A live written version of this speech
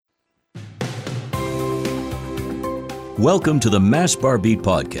Welcome to the Mass Bar Beat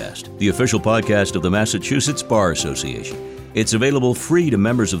Podcast, the official podcast of the Massachusetts Bar Association. It's available free to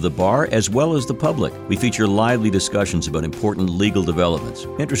members of the bar as well as the public. We feature lively discussions about important legal developments,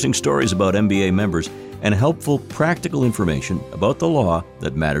 interesting stories about MBA members, and helpful practical information about the law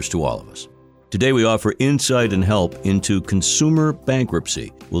that matters to all of us. Today we offer insight and help into consumer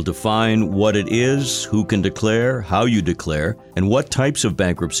bankruptcy. We'll define what it is, who can declare, how you declare, and what types of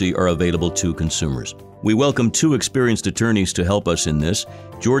bankruptcy are available to consumers. We welcome two experienced attorneys to help us in this,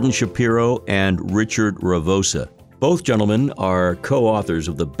 Jordan Shapiro and Richard Ravosa. Both gentlemen are co-authors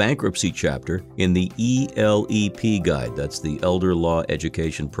of the bankruptcy chapter in the ELEP Guide. That's the Elder Law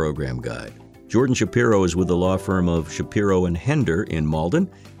Education Program Guide. Jordan Shapiro is with the law firm of Shapiro and Hender in Malden,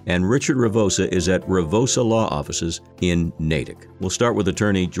 and Richard Ravosa is at Ravosa Law Offices in Natick. We'll start with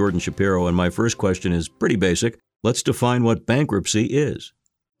attorney Jordan Shapiro, and my first question is pretty basic. Let's define what bankruptcy is.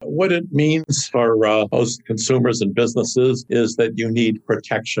 What it means for most consumers and businesses is that you need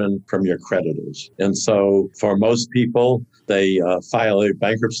protection from your creditors. And so for most people, they file a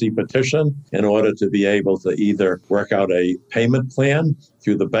bankruptcy petition in order to be able to either work out a payment plan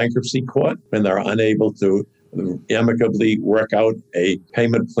through the bankruptcy court when they're unable to amicably work out a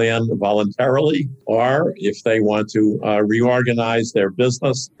payment plan voluntarily, or if they want to reorganize their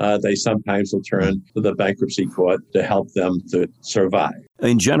business, they sometimes will turn to the bankruptcy court to help them to survive.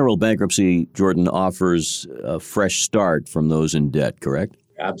 In general, bankruptcy, Jordan, offers a fresh start from those in debt, correct?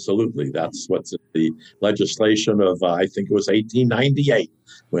 Absolutely. That's what's in the legislation of, I think it was 1898,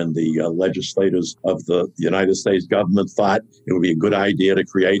 when the legislators of the United States government thought it would be a good idea to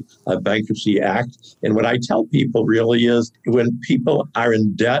create a bankruptcy act. And what I tell people really is when people are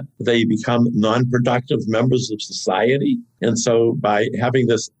in debt, they become non-productive members of society. And so by having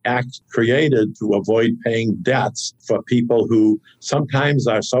this act created to avoid paying debts for people who sometimes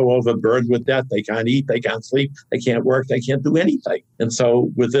are so overburdened with debt, they can't eat, they can't sleep, they can't work, they can't do anything. And so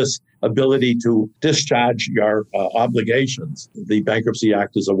with this ability to discharge your obligations, the Bankruptcy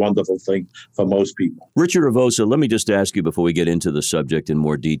Act is a wonderful thing for most people. Richard Ravosa, let me just ask you before we get into the subject in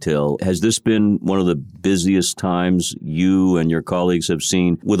more detail, has this been one of the busiest times you and your colleagues have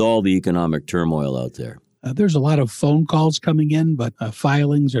seen with all the economic turmoil out there? There's a lot of phone calls coming in, but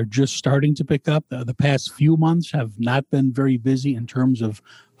filings are just starting to pick up. The past few months have not been very busy in terms of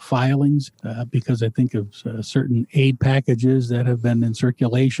filings because I think of certain aid packages that have been in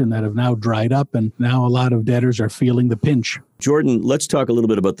circulation that have now dried up, and now a lot of debtors are feeling the pinch. Jordan, let's talk a little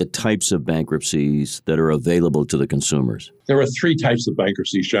bit about the types of bankruptcies that are available to the consumers. There are three types of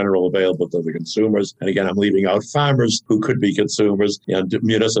bankruptcies generally available to the consumers. And again, I'm leaving out farmers who could be consumers and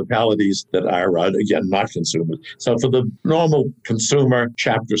municipalities that are, again, not consumers. So for the normal consumer,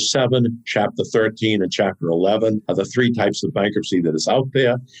 Chapter 7, Chapter 13, and Chapter 11 are the three types of bankruptcy that is out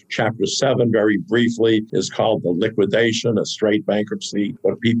there. Chapter 7, very briefly, is called the liquidation, a straight bankruptcy.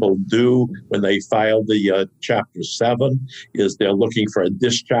 What people do when they file the Chapter 7 is they're looking for a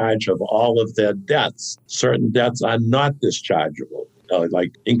discharge of all of their debts. Certain debts are not dischargeable,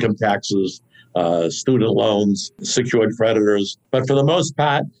 like income taxes, student loans, secured creditors. But for the most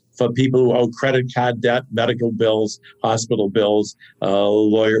part, for people who owe credit card debt, medical bills, hospital bills,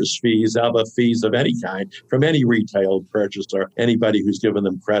 lawyers' fees, other fees of any kind, from any retail purchaser, anybody who's given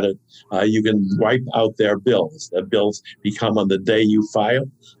them credit, you can wipe out their bills. The bills become on the day you file.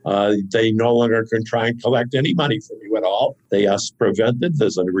 They no longer can try and collect any money from you at all. They are prevented.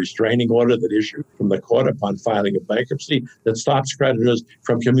 There's a restraining order that issued from the court upon filing a bankruptcy that stops creditors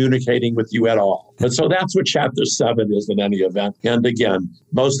from communicating with you at all. And so that's what Chapter 7 is in any event. And again,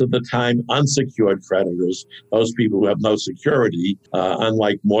 most of the time, unsecured creditors, those people who have no security,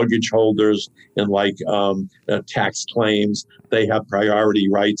 unlike mortgage holders and like tax claims, they have priority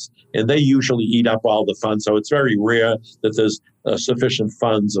rights, and they usually eat up all the funds. So it's very rare that there's sufficient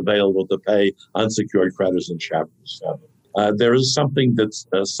funds available to pay unsecured creditors in Chapter 7. There is something that's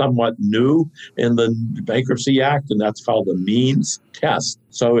somewhat new in the Bankruptcy Act, and that's called the means test.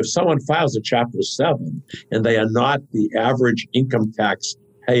 So if someone files a Chapter 7 and they are not the average income tax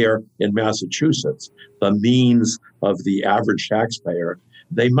payer in Massachusetts, the means of the average taxpayer,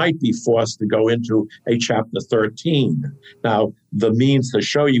 they might be forced to go into a Chapter 13. Now, the means to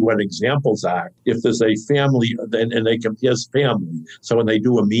show you what examples are, if there's a family, and they compare family. So when they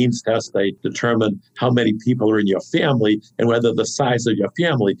do a means test, they determine how many people are in your family and whether the size of your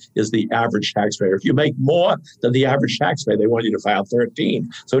family is the average taxpayer. If you make more than the average taxpayer, they want you to file 13.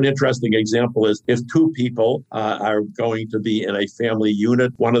 So an interesting example is if two people are going to be in a family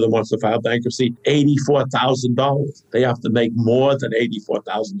unit, one of them wants to file bankruptcy, $84,000. They have to make more than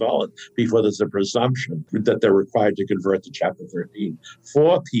 $84,000 before there's a presumption that they're required to convert to Chapter 13. 13.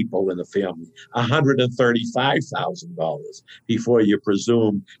 4 people in the family, $135,000 before you're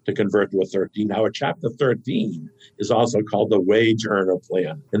presumed to convert to a 13. Now, a Chapter 13 is also called the wage earner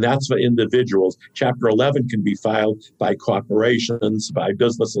plan, and that's for individuals. Chapter 11 can be filed by corporations, by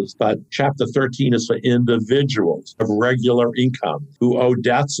businesses, but Chapter 13 is for individuals of regular income who owe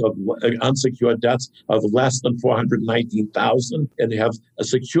debts of unsecured debts of less than $419,000 and have a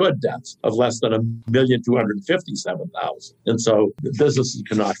secured debts of less than $1,257,000. And so businesses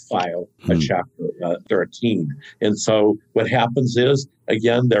cannot file a Chapter 13. And so what happens is,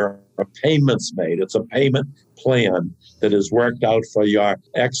 again, there are payments made. It's a payment plan that is worked out for your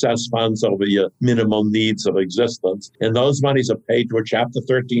excess funds over your minimal needs of existence. And those monies are paid to a Chapter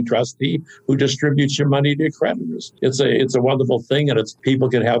 13 trustee who distributes your money to your creditors. It's a wonderful thing, and people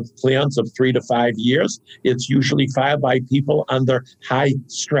can have plans of 3 to 5 years. It's usually filed by people under high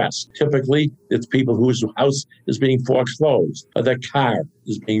stress. Typically, it's people whose house is being foreclosed, or their car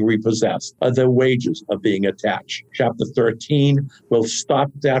is being repossessed, or their wages are being attached. Chapter 13 will stop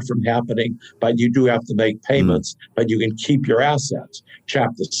that from happening, but you do have to make payments, but you can keep your assets.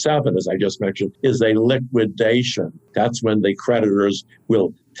 Chapter 7, as I just mentioned, is a liquidation. That's when the creditors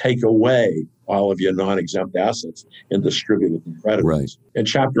will take away all of your non-exempt assets and distribute it to creditors. Right. And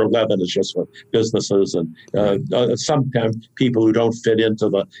Chapter 11 is just for businesses and sometimes people who don't fit into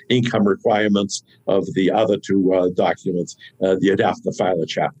the income requirements of the other 2 documents. You'd have to file a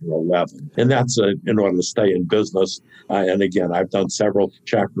Chapter 11. And that's in order to stay in business. And again, I've done several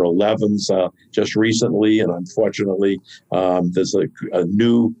Chapter 11s just recently, and unfortunately, there's a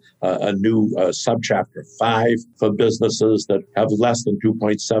new subchapter 5 for businesses that have less than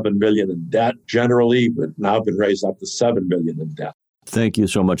 $2.7 million in debt. Generally, but now been raised up to $7 million in debt. Thank you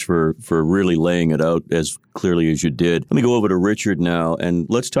so much for really laying it out as clearly as you did. Let me go over to Richard now, and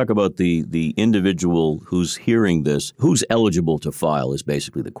let's talk about the individual who's hearing this. Who's eligible to file is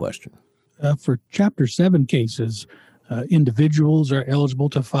basically the question. For Chapter 7 cases, individuals are eligible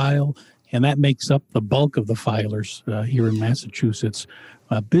to file, and that makes up the bulk of the filers here in Massachusetts.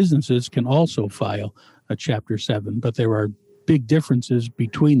 Businesses can also file a Chapter 7, but there are big differences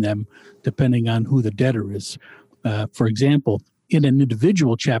between them depending on who the debtor is. For example, in an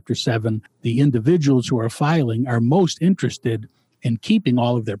individual Chapter 7, the individuals who are filing are most interested in keeping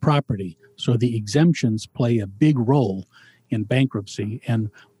all of their property. So the exemptions play a big role in bankruptcy, and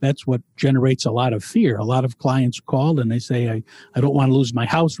that's what generates a lot of fear. A lot of clients call and they say, I don't want to lose my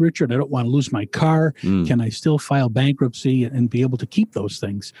house, Richard. I don't want to lose my car. Can I still file bankruptcy and be able to keep those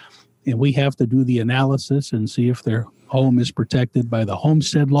things? And we have to do the analysis and see if their home is protected by the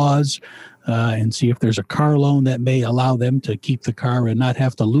homestead laws and see if there's a car loan that may allow them to keep the car and not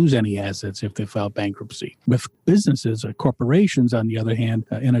have to lose any assets if they file bankruptcy. With businesses, corporations, on the other hand,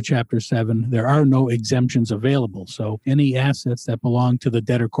 in a Chapter 7, there are no exemptions available. So any assets that belong to the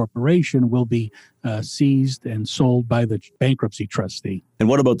debtor corporation will be seized and sold by the bankruptcy trustee. And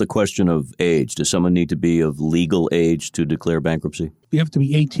what about the question of age? Does someone need to be of legal age to declare bankruptcy? You have to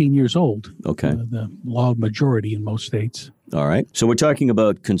be 18 years old. Okay. The law of majority in most states. All right. So we're talking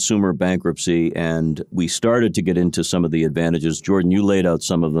about consumer bankruptcy, and we started to get into some of the advantages. Jordan, you laid out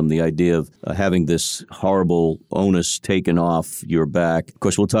some of them, the idea of having this horrible onus taken off your back. Of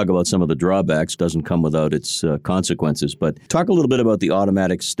course, we'll talk about some of the drawbacks. Doesn't come without its consequences. But talk a little bit about the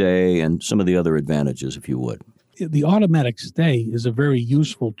automatic stay and some of the other advantages, if you would. The automatic stay is a very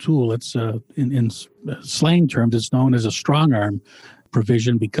useful tool. It's in slang terms, it's known as a strong arm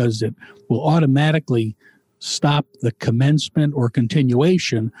provision because it will automatically stop the commencement or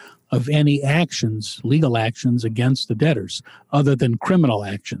continuation of any actions, legal actions against the debtors, other than criminal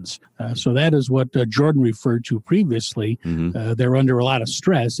actions. So that is what Jordan referred to previously. They're under a lot of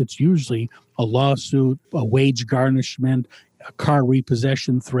stress. It's usually a lawsuit, a wage garnishment, a car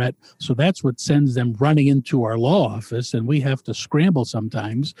repossession threat. So that's what sends them running into our law office, and we have to scramble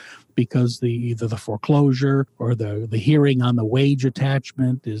sometimes because either the foreclosure or the hearing on the wage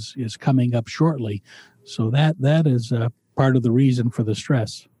attachment is coming up shortly. So that is part of the reason for the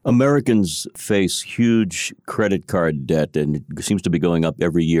stress. Americans face huge credit card debt, and it seems to be going up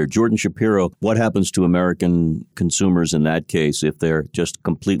every year. Jordan Shapiro, what happens to American consumers in that case if they're just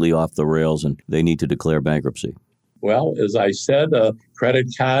completely off the rails and they need to declare bankruptcy? Well, as I said, credit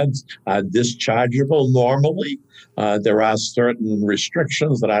cards are dischargeable normally. There are certain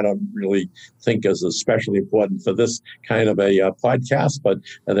restrictions that I don't really think is especially important for this kind of a podcast, but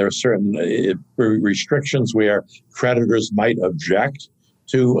there are certain restrictions where creditors might object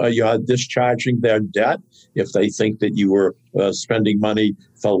to your discharging their debt if they think that you were spending money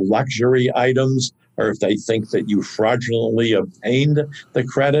for luxury items or if they think that you fraudulently obtained the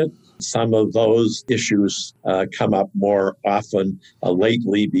credit. some of those issues come up more often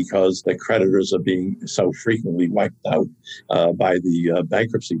lately because the creditors are being so frequently wiped out by the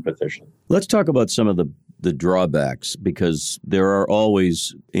bankruptcy petition. Let's talk about some of the drawbacks, because there are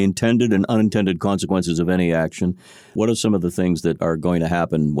always intended and unintended consequences of any action. What are some of the things that are going to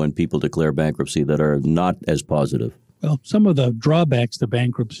happen when people declare bankruptcy that are not as positive? Well, some of the drawbacks to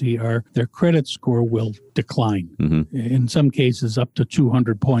bankruptcy are their credit score will decline, in some cases up to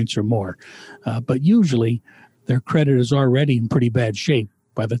 200 points or more. But usually their credit is already in pretty bad shape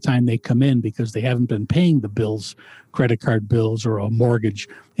by the time they come in because they haven't been paying the bills, credit card bills or a mortgage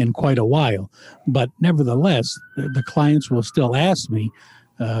in quite a while. But nevertheless, the clients will still ask me,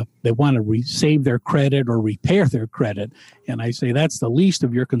 they want to save their credit or repair their credit. And I say, that's the least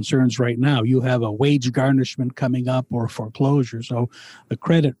of your concerns right now. You have a wage garnishment coming up or foreclosure. So the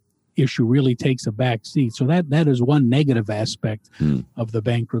credit issue really takes a back seat. So that is one negative aspect of the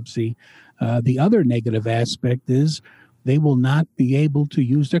bankruptcy. The other negative aspect is they will not be able to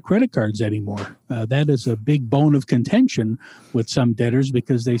use their credit cards anymore. That is a big bone of contention with some debtors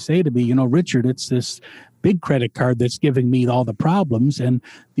because they say to me, Richard, it's this big credit card that's giving me all the problems, and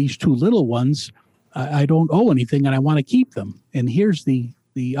these two little ones, I don't owe anything and I want to keep them. And here's the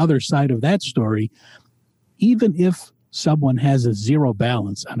other side of that story. Even if someone has a zero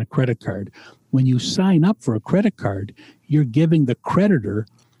balance on a credit card, when you sign up for a credit card, you're giving the creditor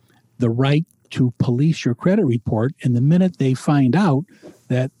the right to police your credit report. And the minute they find out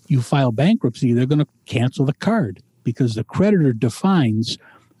that you file bankruptcy, they're going to cancel the card because the creditor defines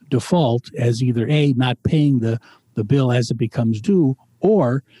default as either A, not paying the bill as it becomes due,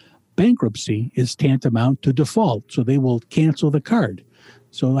 or bankruptcy is tantamount to default. So they will cancel the card.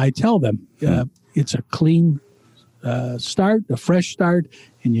 So I tell them it's a clean start, a fresh start,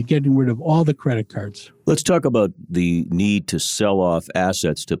 and you're getting rid of all the credit cards. Let's talk about the need to sell off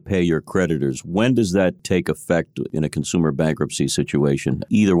assets to pay your creditors. When does that take effect in a consumer bankruptcy situation?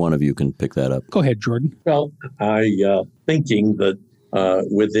 Either one of you can pick that up. Go ahead, Jordan. Well, thinking that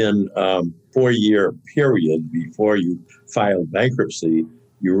within 4-year period before you file bankruptcy,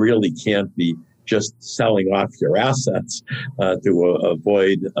 you really can't be just selling off your assets to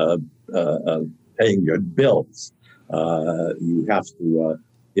avoid paying your bills. You have to,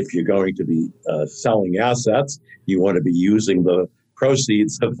 if you're going to be selling assets, you want to be using the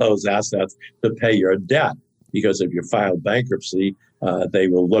proceeds of those assets to pay your debt. Because if you file bankruptcy, they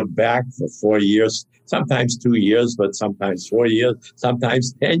will look back for 4 years, sometimes 2 years, but sometimes 4 years,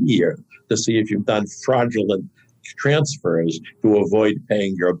 sometimes 10 years to see if you've done fraudulent transfers to avoid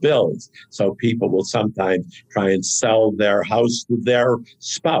paying your bills. So people will sometimes try and sell their house to their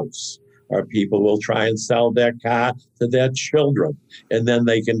spouse, or people will try and sell their car to their children, and then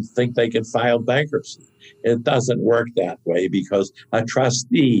they can think they can file bankruptcy. It doesn't work that way because a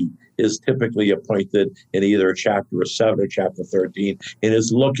trustee is typically appointed in either Chapter 7 or Chapter 13 and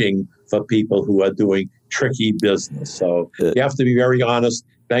is looking for people who are doing tricky business. So you have to be very honest.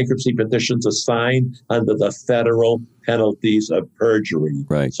 Bankruptcy petitions are signed under the federal penalties of perjury.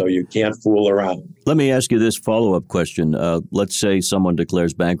 Right. So you can't fool around. Let me ask you this follow-up question. Let's say someone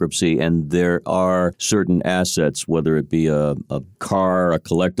declares bankruptcy and there are certain assets, whether it be a car, a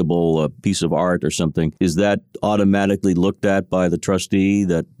collectible, a piece of art or something. Is that automatically looked at by the trustee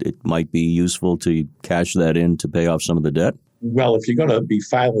that it might be useful to cash that in to pay off some of the debt? Well, if you're going to be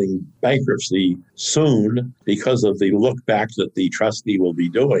filing bankruptcy soon because of the look back that the trustee will be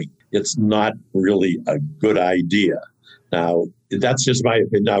doing, it's not really a good idea. Now, that's just my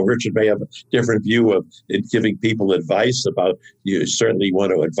opinion. Now, Richard may have a different view of giving people advice about, you certainly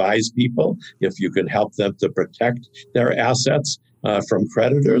want to advise people if you can help them to protect their assets from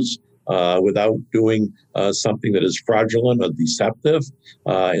creditors without doing something that is fraudulent or deceptive.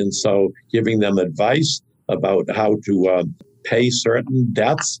 And so giving them advice about how to pay certain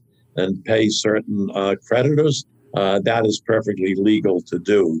debts and pay certain creditors, that is perfectly legal to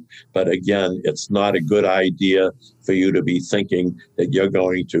do. But again, it's not a good idea for you to be thinking that you're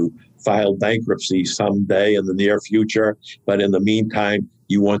going to file bankruptcy someday in the near future. But in the meantime,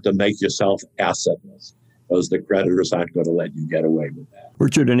 you want to make yourself assetless, because the creditors aren't going to let you get away with that.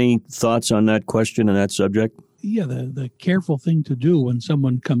 Richard, any thoughts on that question and that subject? Yeah, the careful thing to do when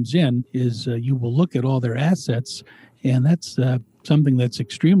someone comes in is you will look at all their assets, and that's something that's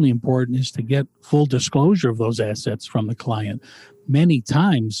extremely important, is to get full disclosure of those assets from the client. Many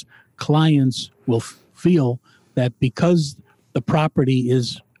times, clients will feel that because the property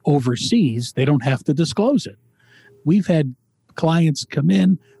is overseas, they don't have to disclose it. We've had clients come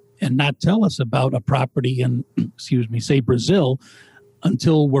in and not tell us about a property in, say Brazil,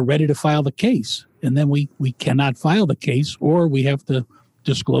 until we're ready to file the case. And then we cannot file the case, or we have to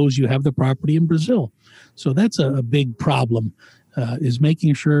disclose you have the property in Brazil. So that's a big problem, is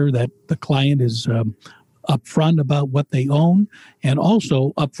making sure that the client is upfront about what they own and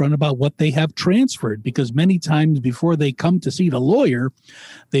also upfront about what they have transferred, because many times before they come to see the lawyer,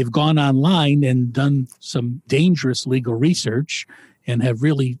 they've gone online and done some dangerous legal research and have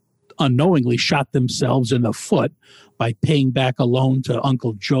really unknowingly shot themselves in the foot by paying back a loan to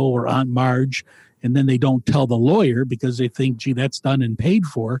Uncle Joe or Aunt Marge. And then they don't tell the lawyer because they think, gee, that's done and paid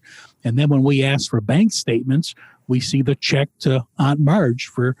for. And then when we ask for bank statements, we see the check to Aunt Marge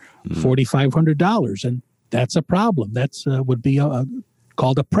for $4,500. And that's a problem. That's would be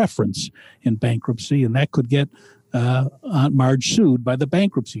called a preference in bankruptcy. And that could get Aunt Marge sued by the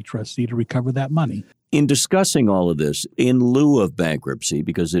bankruptcy trustee to recover that money. In discussing all of this, in lieu of bankruptcy,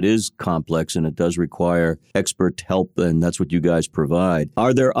 because it is complex and it does require expert help, and that's what you guys provide,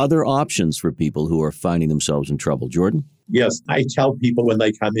 are there other options for people who are finding themselves in trouble? Jordan? Yes, I tell people when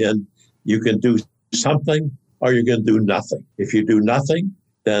they come in, you can do something or you can do nothing. If you do nothing,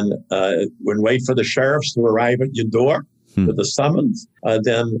 then when wait for the sheriffs to arrive at your door with the summons,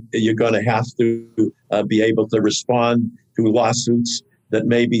 then you're going to have to be able to respond to lawsuits that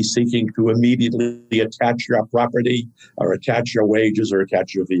may be seeking to immediately attach your property or attach your wages or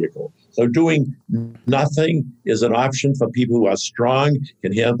attach your vehicle. So doing nothing is an option for people who are strong,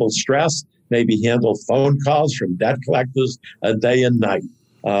 can handle stress, maybe handle phone calls from debt collectors day and night.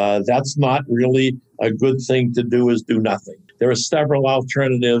 That's not really a good thing to do, is do nothing. There are several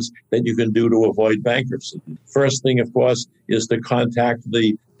alternatives that you can do to avoid bankruptcy. First thing, of course, is to contact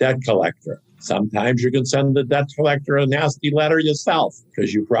the debt collector. Sometimes you can send the debt collector a nasty letter yourself,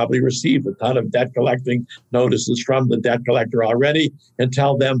 because you probably received a ton of debt collecting notices from the debt collector already, and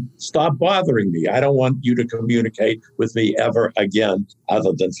tell them, stop bothering me. I don't want you to communicate with me ever again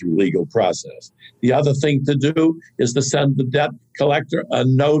other than through legal process. The other thing to do is to send the debt collector a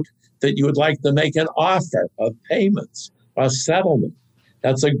note that you would like to make an offer of payments or settlement.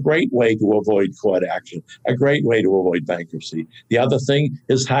 That's a great way to avoid court action, a great way to avoid bankruptcy. The other thing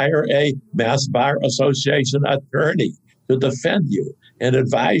is hire a Mass Bar Association attorney to defend you and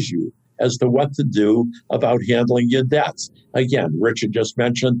advise you as to what to do about handling your debts. Again, Richard just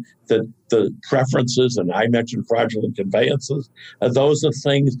mentioned that the preferences, and I mentioned fraudulent conveyances. Those are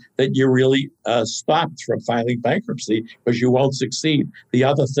things that you really stopped from filing bankruptcy because you won't succeed. The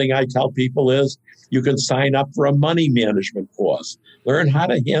other thing I tell people is you can sign up for a money management course. Learn how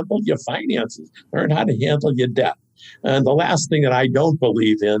to handle your finances. Learn how to handle your debt. And the last thing that I don't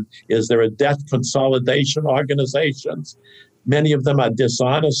believe in is there are debt consolidation organizations. Many of them are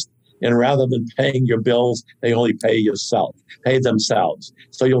dishonest, and rather than paying your bills, they only pay themselves.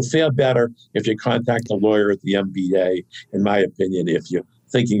 So you'll fare better if you contact a lawyer at the MBA, in my opinion, if you're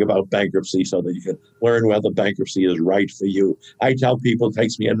thinking about bankruptcy, so that you can learn whether bankruptcy is right for you. I tell people it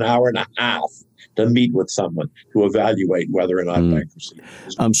takes me an hour and a half to meet with someone to evaluate whether or not bankruptcy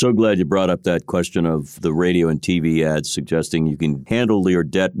is. I'm so glad you brought up that question of the radio and TV ads suggesting you can handle your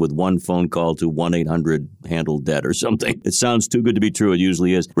debt with one phone call to 1-800-HANDLE-DEBT or something. It sounds too good to be true. It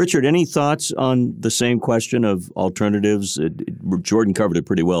usually is. Richard, any thoughts on the same question of alternatives? Jordan covered it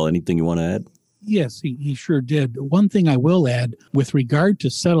pretty well. Anything you want to add? Yes, he sure did. One thing I will add with regard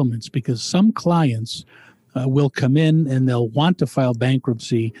to settlements, because some clients will come in and they'll want to file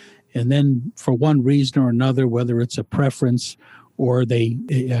bankruptcy, and then for one reason or another, whether it's a preference or they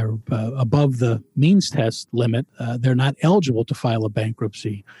are above the means test limit, they're not eligible to file a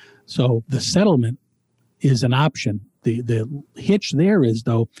bankruptcy. So the settlement is an option. The hitch there is,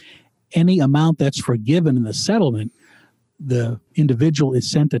 though, any amount that's forgiven in the settlement, the individual is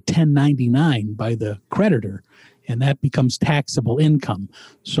sent a 1099 by the creditor, and that becomes taxable income.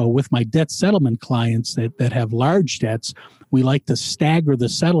 So with my debt settlement clients that have large debts, we like to stagger the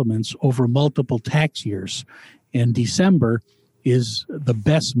settlements over multiple tax years. And December is the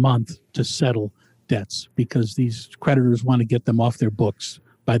best month to settle debts because these creditors want to get them off their books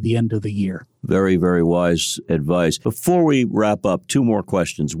by the end of the year. Very, very wise advice. Before we wrap up, two more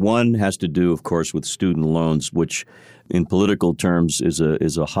questions. One has to do, of course, with student loans, which in political terms is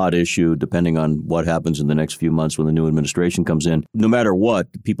a hot issue depending on what happens in the next few months when the new administration comes in. No matter what,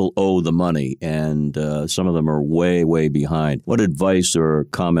 people owe the money, and some of them are way, way behind. What advice or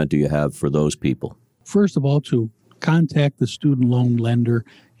comment do you have for those people? First of all, to contact the student loan lender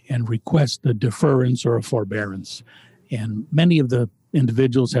and request a deference or a forbearance. And many of the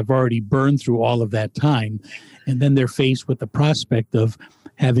individuals have already burned through all of that time, and then they're faced with the prospect of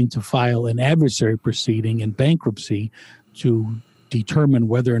having to file an adversary proceeding in bankruptcy to determine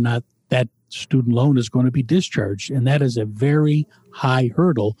whether or not that student loan is going to be discharged. And that is a very high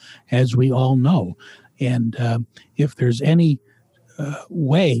hurdle, as we all know. And if there's any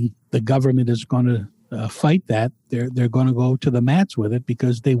way the government is going to fight that. They're going to go to the mats with it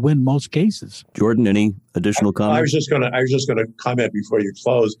because they win most cases. Jordan, any additional comments? I was just going to comment before you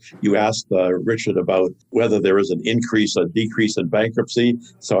close. You asked Richard about whether there is an increase or decrease in bankruptcy.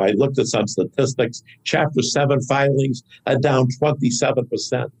 So I looked at some statistics. Chapter 7 filings are down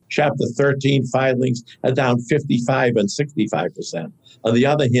 27%. Chapter 13 filings are down 55 and 65%. On the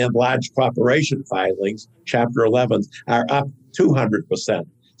other hand, large corporation filings, Chapter 11, are up 200%.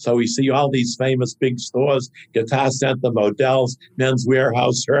 So we see all these famous big stores, Guitar Center, Modell's, Men's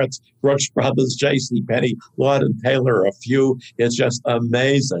Warehouse, Hertz, Brooks Brothers, JCPenney, Lord & Taylor, a few. It's just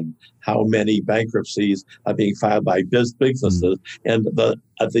amazing how many bankruptcies are being filed by businesses. And the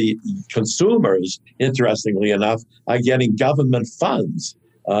consumers, interestingly enough, are getting government funds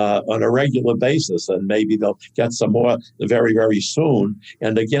on a regular basis, and maybe they'll get some more very, very soon.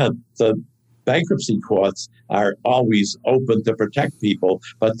 And again, the bankruptcy courts are always open to protect people,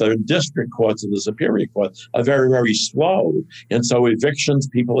 but the district courts and the superior courts are very, very slow. And so evictions,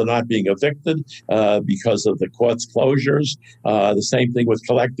 people are not being evicted because of the court's closures. The same thing with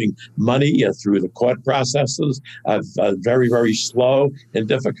collecting money through the court processes, very, very slow and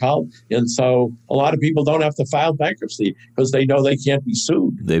difficult. And so a lot of people don't have to file bankruptcy because they know they can't be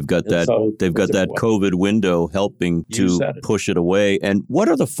sued. They've got that. So they've got that COVID window helping to push it away. And what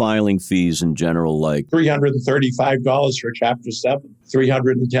are the filing fees in general like? $335 for Chapter 7,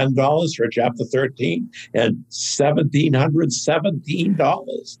 $310 for Chapter 13, and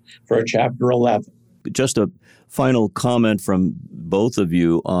 $1,717 for Chapter 11. Just a final comment from both of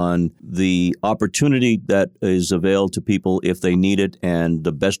you on the opportunity that is availed to people if they need it and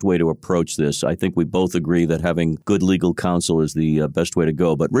the best way to approach this. I think we both agree that having good legal counsel is the best way to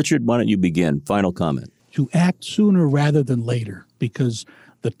go. But Richard, why don't you begin? Final comment. To act sooner rather than later, because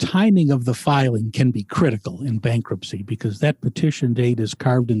the timing of the filing can be critical in bankruptcy because that petition date is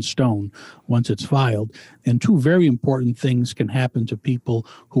carved in stone once it's filed. And two very important things can happen to people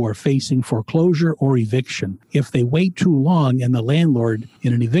who are facing foreclosure or eviction. If they wait too long and the landlord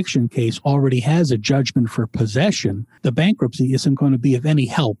in an eviction case already has a judgment for possession, the bankruptcy isn't going to be of any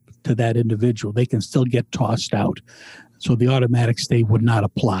help to that individual. They can still get tossed out. So the automatic stay would not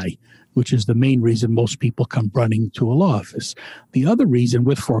apply, which is the main reason most people come running to a law office. The other reason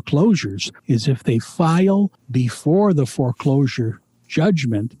with foreclosures is if they file before the foreclosure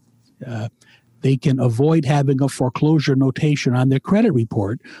judgment, they can avoid having a foreclosure notation on their credit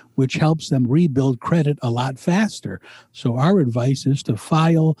report, which helps them rebuild credit a lot faster. So our advice is to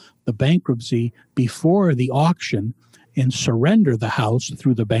file the bankruptcy before the auction and surrender the house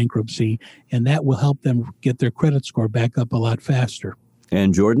through the bankruptcy, and that will help them get their credit score back up a lot faster.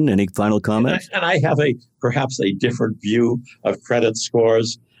 And Jordan, any final comments? And I have perhaps a different view of credit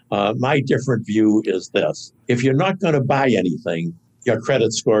scores. My different view is this. If you're not going to buy anything, your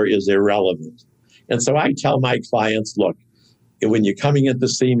credit score is irrelevant. And so I tell my clients, look, when you're coming in to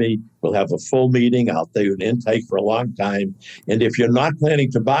see me, we'll have a full meeting. I'll do an intake for a long time. And if you're not planning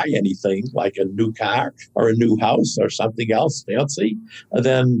to buy anything like a new car or a new house or something else fancy,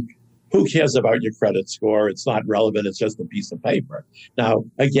 then who cares about your credit score? It's not relevant. It's just a piece of paper. Now,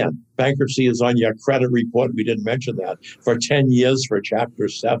 again, bankruptcy is on your credit report. We didn't mention that. For 10 years for Chapter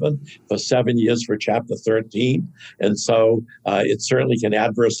 7, for 7 years for Chapter 13. And so it certainly can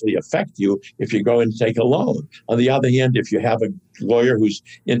adversely affect you if you're going to take a loan. On the other hand, if you have a lawyer who's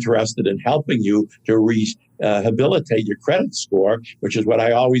interested in helping you to rehabilitate your credit score, which is what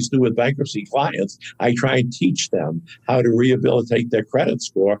I always do with bankruptcy clients. I try and teach them how to rehabilitate their credit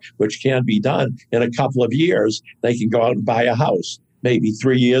score, which can be done in a couple of years. They can go out and buy a house. Maybe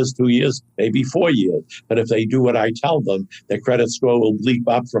 3 years, 2 years, maybe 4 years. But if they do what I tell them, their credit score will leap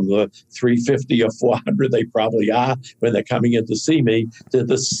up from the 350 or 400 they probably are when they're coming in to see me to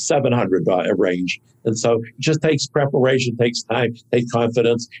the $700 range. And so it just takes preparation, takes time, takes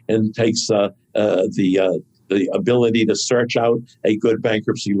confidence, and takes the ability to search out a good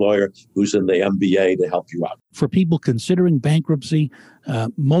bankruptcy lawyer who's in the MBA to help you out. For people considering bankruptcy,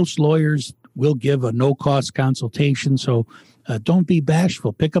 most lawyers will give a no-cost consultation. So don't be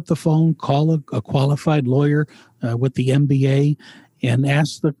bashful. Pick up the phone, call a qualified lawyer with the MBA, and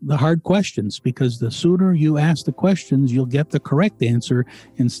ask the hard questions, because the sooner you ask the questions, you'll get the correct answer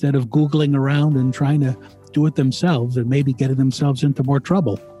instead of Googling around and trying to do it themselves and maybe getting themselves into more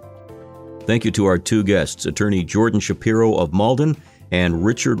trouble. Thank you to our two guests, attorney Jordan Shapiro of Malden and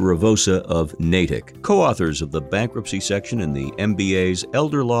Richard Ravosa of Natick, co-authors of the bankruptcy section in the MBA's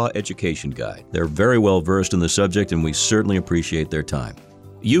Elder Law Education Guide. They're very well versed in the subject, and we certainly appreciate their time.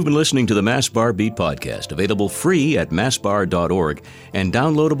 You've been listening to the Mass Bar Beat podcast, available free at massbar.org and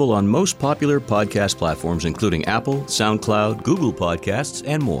downloadable on most popular podcast platforms, including Apple, SoundCloud, Google Podcasts,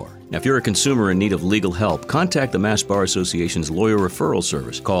 and more. Now, if you're a consumer in need of legal help, contact the Mass Bar Association's lawyer referral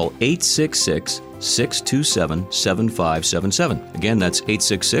service. Call 866-627-7577. Again, that's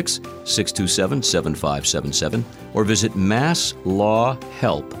 866-627-7577, or visit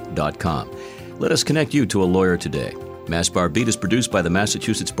masslawhelp.com. Let us connect you to a lawyer today. Mass Bar Beat is produced by the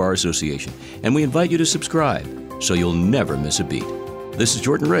Massachusetts Bar Association, and we invite you to subscribe so you'll never miss a beat. This is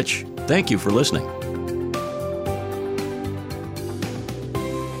Jordan Rich. Thank you for listening.